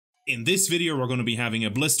In this video, we're going to be having a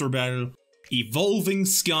blister battle, Evolving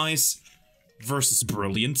Skies versus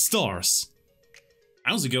Brilliant Stars.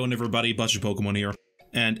 How's it going, everybody? Budget Pokemon here.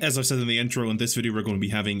 And as I said in the intro, in this video we're going to be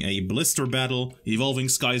having a blister battle, Evolving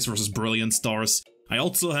Skies versus Brilliant Stars. I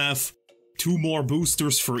also have 2 more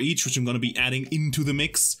boosters for each, which I'm going to be adding into the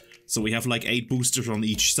mix. So we have like 8 boosters on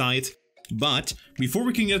each side. But before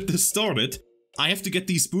we can get this started, I have to get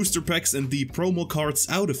these booster packs and the promo cards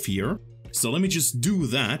out of here. So let me just do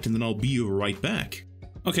that and then I'll be right back.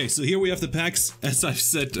 Okay, so here we have the packs. As I've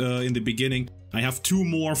said in the beginning, I have 2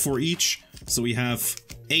 more for each. So we have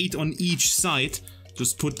 8 on each side.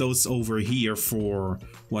 Just put those over here for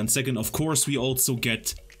 1 second. Of course, we also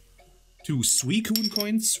get 2 Suicune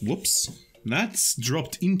coins. Whoops. That's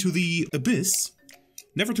dropped into the abyss.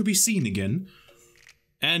 Never to be seen again.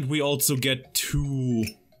 And we also get 2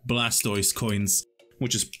 Blastoise coins,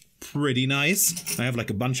 which is pretty nice. I have like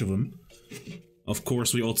a bunch of them. Of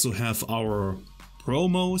course, we also have our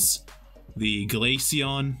promos, the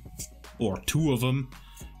Glaceon, or 2 of them,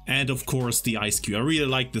 and of course the Ice Cube. I really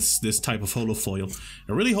like this type of holofoil.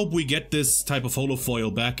 I really hope we get this type of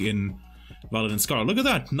holofoil back in Violet and Scarlet. Look at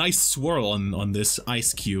that, nice swirl on this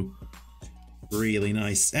Ice Cube. Really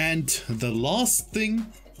nice. And the last thing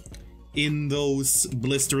in those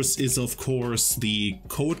blisters is of course the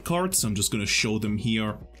code cards. I'm just gonna show them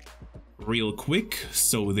here real quick.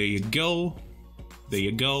 So there you go. There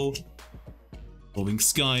you go. Evolving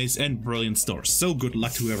Skies and Brilliant Stars. So good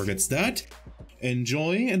luck to whoever gets that.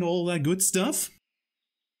 Enjoy and all that good stuff.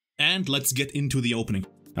 And let's get into the opening.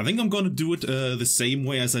 I think I'm gonna do it the same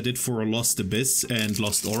way as I did for Lost Abyss and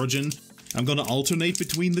Lost Origin. I'm gonna alternate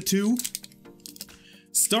between the 2.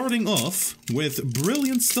 Starting off with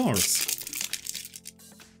Brilliant Stars.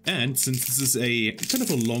 And since this is a kind of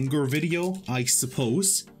a longer video, I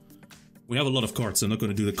suppose, we have a lot of cards, so I'm not going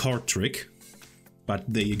to do the card trick, but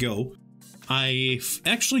there you go. I've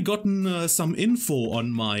actually gotten some info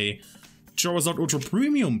on my Charizard Ultra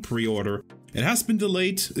Premium pre-order. It has been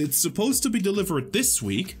delayed. It's supposed to be delivered this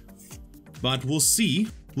week, but we'll see.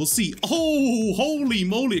 We'll see. Oh, holy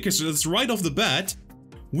moly. Okay, so that's right off the bat.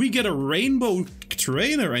 We get a rainbow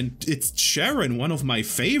trainer, and it's Sharon, one of my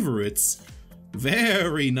favorites.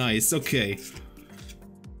 Very nice. Okay.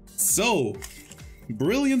 So,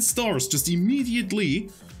 Brilliant Stars, just immediately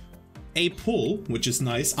a pull, which is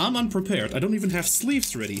nice. I'm unprepared. I don't even have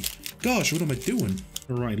sleeves ready. Gosh, what am I doing?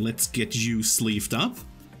 Alright, let's get you sleeved up.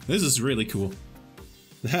 This is really cool.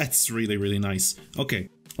 That's really, really nice. Okay,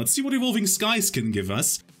 let's see what Evolving Skies can give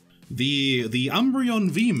us. The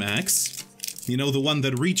Umbreon VMAX, you know, the one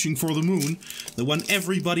that reaching for the moon, the one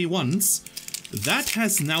everybody wants, that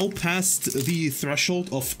has now passed the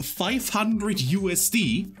threshold of 500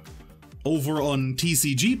 USD over on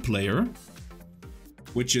TCG Player,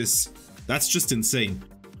 which is, that's just insane.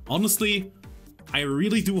 Honestly, I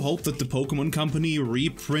really do hope that the Pokemon Company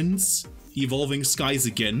reprints Evolving Skies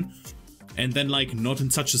again, and then like not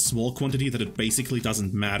in such a small quantity that it basically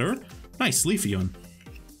doesn't matter. Nice, Leafeon.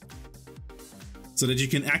 So that you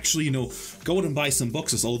can actually, you know, go out and buy some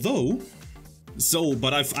boxes, although...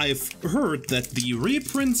 but I've heard that the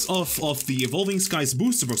reprints of the Evolving Skies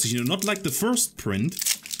booster boxes, you know, not like the first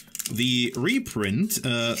print, the reprint,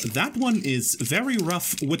 that one is very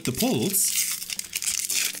rough with the pulls.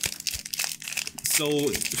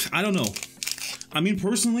 So, I don't know. I mean,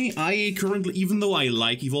 personally, I currently, even though I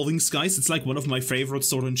like Evolving Skies, it's like one of my favorite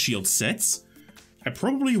Sword and Shield sets, I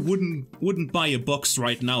probably wouldn't buy a box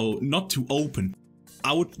right now, not to open.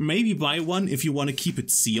 I would maybe buy one if you want to keep it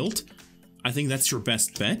sealed. I think that's your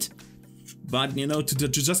best bet. But, you know, to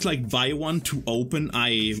just like buy one to open,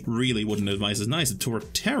 I really wouldn't advise. It's nice. A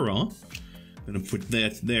Torterra. Gonna put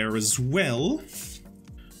that there as well.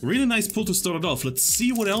 Really nice pull to start it off. Let's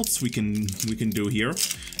see what else we can do here.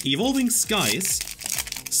 Evolving Skies,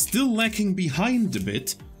 still lacking behind a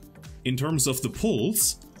bit in terms of the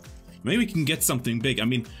pulls. Maybe we can get something big. I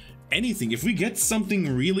mean, anything. If we get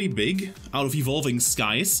something really big out of Evolving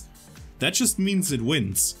Skies, that just means it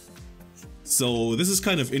wins. So this is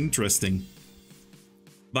kind of interesting.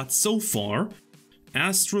 But so far,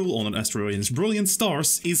 Brilliant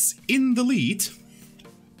Stars is in the lead.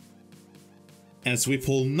 As we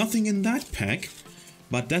pull nothing in that pack,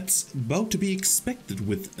 but that's about to be expected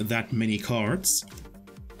with that many cards.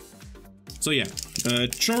 So yeah,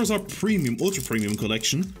 Charizard Premium, Ultra Premium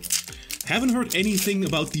Collection. Haven't heard anything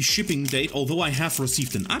about the shipping date, although I have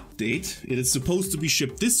received an update. It is supposed to be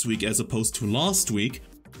shipped this week as opposed to last week.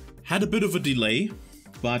 Had a bit of a delay,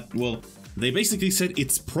 but, well, they basically said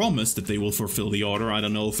it's promised that they will fulfill the order. I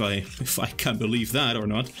don't know if I can believe that or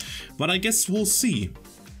not, but I guess we'll see.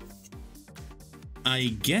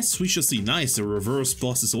 I guess we shall see. Nice, a reverse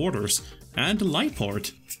boss's orders and a light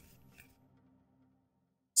part.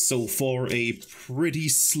 So for a pretty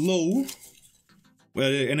slow,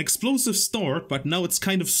 well, an explosive start, but now it's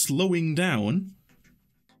kind of slowing down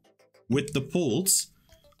with the pulls.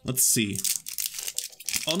 Let's see.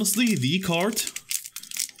 Honestly, the card,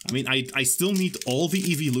 I mean, I still need all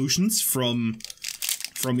the evolutions from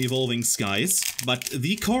Evolving Skies, but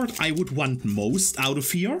the card I would want most out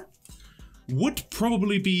of here would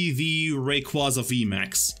probably be the Rayquaza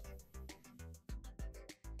VMAX.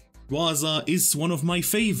 Rayquaza is one of my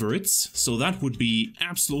favorites, so that would be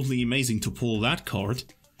absolutely amazing to pull that card.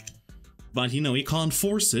 But you know, you can't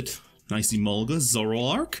force it. Nice Emolga,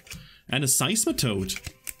 Zoroark, and a Seismitoad.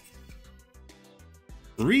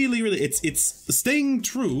 Really, it's staying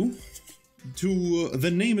true to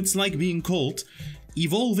the name it's like being called,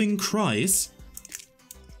 Evolving Cries.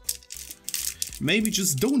 Maybe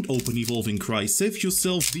just don't open Evolving Cries, save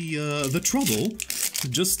yourself the trouble.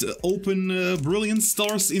 Just open Brilliant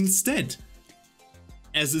Stars instead.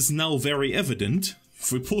 As is now very evident,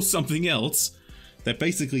 if we pull something else that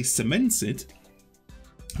basically cements it.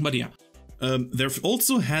 But yeah, there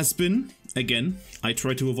also has been, again, I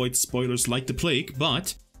try to avoid spoilers like the plague,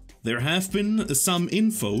 but there have been some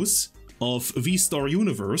infos of V-Star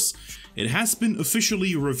Universe. It has been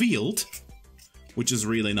officially revealed, which is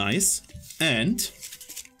really nice. And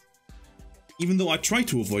even though I tried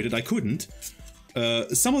to avoid it, I couldn't.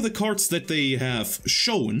 Some of the cards that they have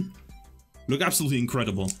shown look absolutely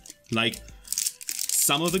incredible. Like,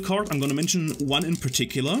 some of the cards, I'm gonna mention one in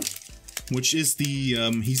particular, which is the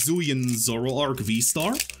Hisuian Zoroark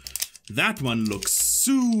V-Star. That one looks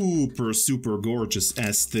super gorgeous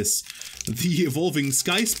as the Evolving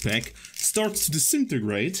Skies pack starts to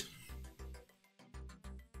disintegrate.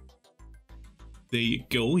 There you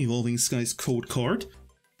go, Evolving Skies code card.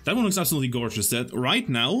 That one looks absolutely gorgeous. That right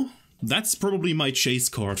now, that's probably my chase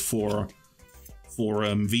card for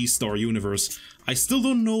V-Star Universe. I still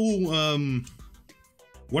don't know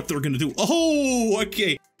what they're gonna do. Oh,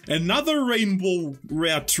 okay. Another Rainbow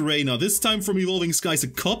Rare Trainer, this time from Evolving Skies, a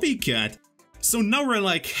copycat. So now we're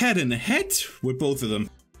like head and head with both of them.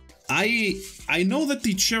 I know that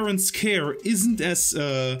the Charon's Care isn't as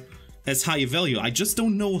high value. I just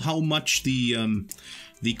don't know how much the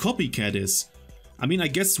copycat is. I mean, I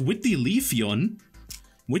guess with the Leafeon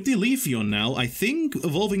now, I think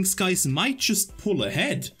Evolving Skies might just pull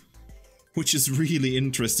ahead, which is really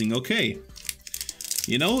interesting. Okay,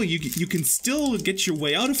 you know, you can still get your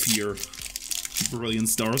way out of here, Brilliant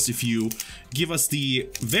Stars, if you give us the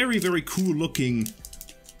very cool looking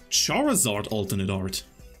Charizard alternate art.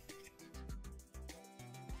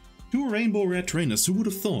 2 Rainbow Rare Trainers, who would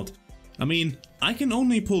have thought? I mean, I can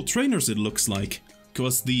only pull trainers, it looks like,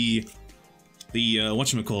 because the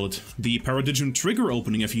whatchamacallit, the Paradigm Trigger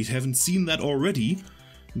opening, if you haven't seen that already,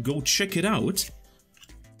 go check it out.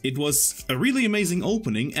 It was a really amazing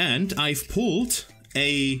opening, and I've pulled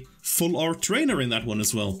a full art trainer in that one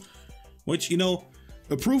as well. Which, you know,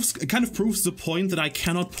 kind of proves the point that I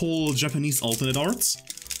cannot pull Japanese alternate arts.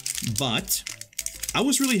 But I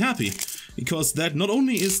was really happy, because that not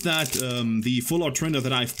only is that the full art trainer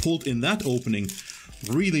that I've pulled in that opening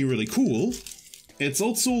really cool, it's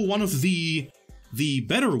also one of the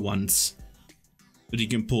better ones that you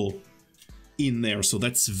can pull in there, so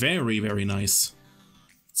that's very nice.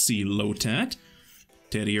 Let's see, Lotad,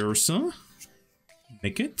 Teddiursa,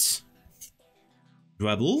 Nickit,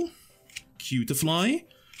 Dwebble, Cutiefly,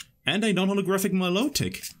 and a non-holographic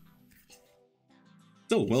Milotic.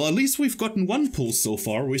 So, well, at least we've gotten one pull so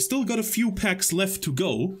far. We've still got a few packs left to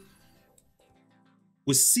go.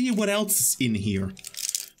 We'll see what else is in here.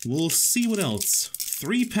 We'll see what else.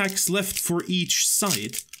 3 packs left for each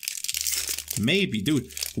side. Maybe,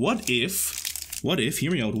 dude. What if,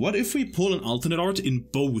 hear me out, what if we pull an alternate art in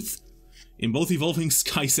both Evolving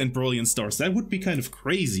Skies and Brilliant Stars? That would be kind of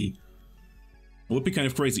crazy. It would be kind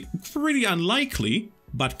of crazy. Pretty unlikely,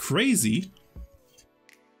 but crazy.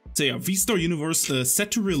 So yeah, V-Star Universe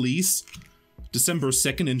set to release December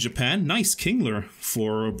 2nd in Japan. Nice Kingler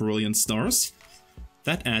for Brilliant Stars.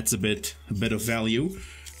 That adds a bit of value.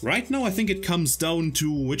 Right now I think it comes down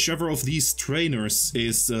to whichever of these trainers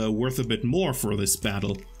is worth a bit more for this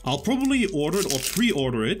battle. I'll probably order it or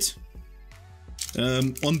pre-order it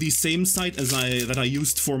on the same site as that I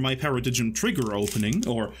used for my Paradigm Trigger opening,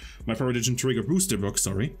 or my Paradigm Trigger booster box,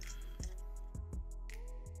 sorry.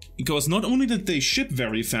 Because not only did they ship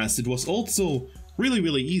very fast, it was also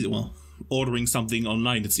really easy. Well, ordering something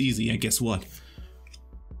online, it's easy, and guess what?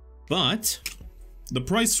 But the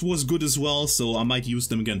price was good as well, so I might use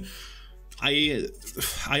them again.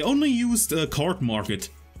 I only used Card Market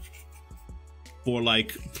for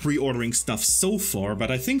like pre-ordering stuff so far, but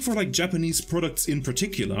I think for like Japanese products in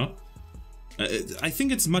particular, I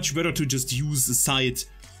think it's much better to just use a site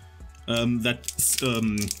that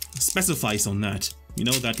specifies on that. You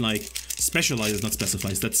know, that like specializes, not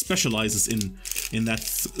specifies, that specializes in that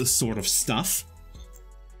sort of stuff.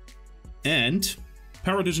 And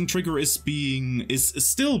Paradigm Trigger is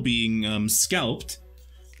still being scalped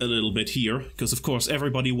a little bit here, because of course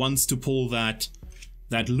everybody wants to pull that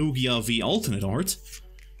Lugia V alternate art.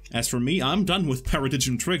 As for me, I'm done with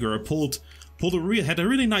Paradigm Trigger. I had a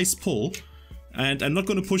really nice pull, and I'm not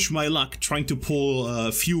going to push my luck trying to pull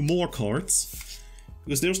a few more cards,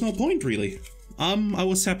 because there's no point really. I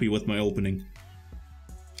was happy with my opening.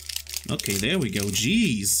 Okay, there we go.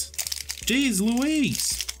 Jeez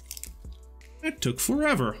Louise, that took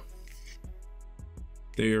forever.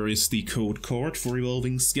 There is the code card for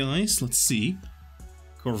Evolving Skies. Let's see.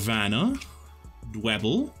 Corvana,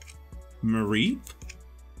 Dwebble, Mareep,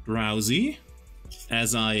 Drowsy,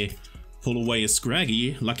 as I pull away a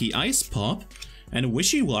Scraggy, Lucky Ice Pop, and a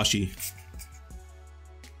Wishy-Washy.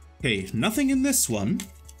 Okay, nothing in this one.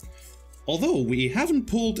 Although, we haven't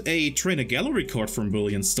pulled a Trainer Gallery card from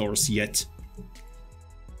Brilliant Stars yet.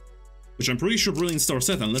 Which I'm pretty sure Brilliant Stars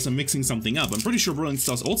has, unless I'm mixing something up. I'm pretty sure Brilliant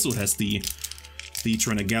Stars also has the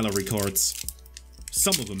Trainer Gallery cards.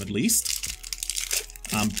 Some of them, at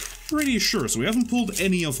least. I'm pretty sure, so we haven't pulled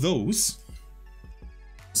any of those.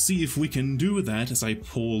 See if we can do that as I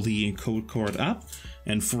pull the code card up.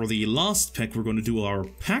 And for the last pack, we're going to do our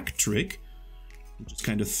pack trick. Which is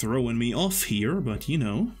kind of throwing me off here, but you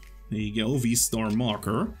know. There you go, V-Star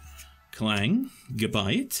Marker, Clang,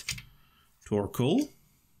 Gabite, Torkoal,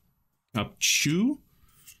 Upchew,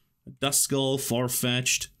 Duskull,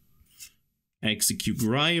 Farfetch'd, Execute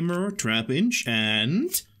Grimer, Trapinch,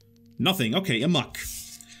 and nothing. Okay, a Muck.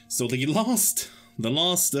 So the last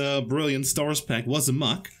Brilliant Stars pack was a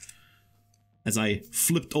Muck. As I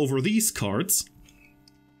flipped over these cards.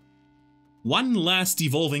 One last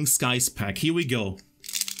Evolving Skies pack. Here we go.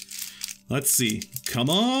 Let's see. Come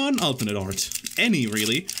on, alternate art. Any,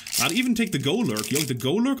 really. I'd even take the Golurk. Yo, the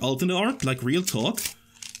Golurk alternate art, like real talk,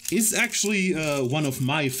 is actually one of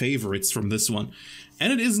my favorites from this one.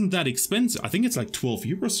 And it isn't that expensive. I think it's like 12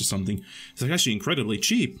 euros or something. It's like actually incredibly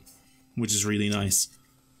cheap, which is really nice.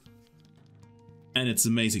 And it's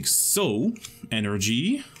amazing. So,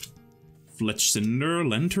 Energy, Fletch Cinder,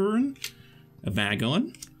 Lantern,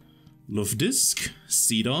 Abagon, Luftdisk,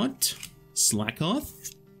 Seedot,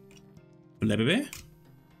 Slackoth, Blebebe,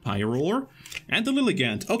 Pyroar, and the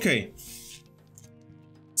Lilligant. Okay.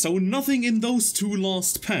 So nothing in those two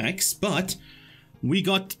last packs, but we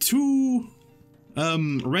got two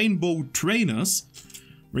Rainbow Trainers,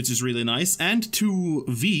 which is really nice, and two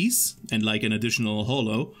Vs, and like an additional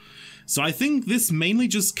holo. So I think this mainly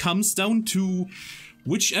just comes down to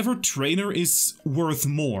whichever trainer is worth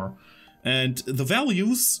more. And the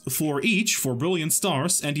values for each, for Brilliant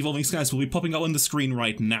Stars and Evolving Skies, will be popping up on the screen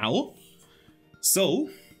right now. So,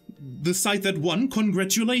 the site that won,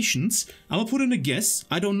 congratulations. I'll put in a guess,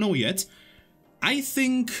 I don't know yet. I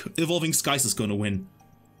think Evolving Skies is gonna win.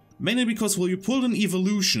 Mainly because, well, you pulled an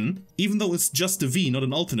Evolution, even though it's just a V, not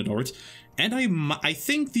an alternate art. And I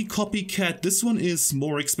think the copycat, this one is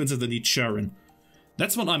more expensive than the Charon.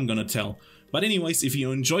 That's what I'm gonna tell. But anyways, if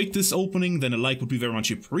you enjoyed this opening, then a like would be very much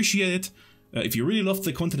appreciated. If you really loved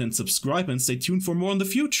the content, then subscribe and stay tuned for more in the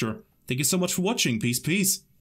future. Thank you so much for watching. Peace, peace.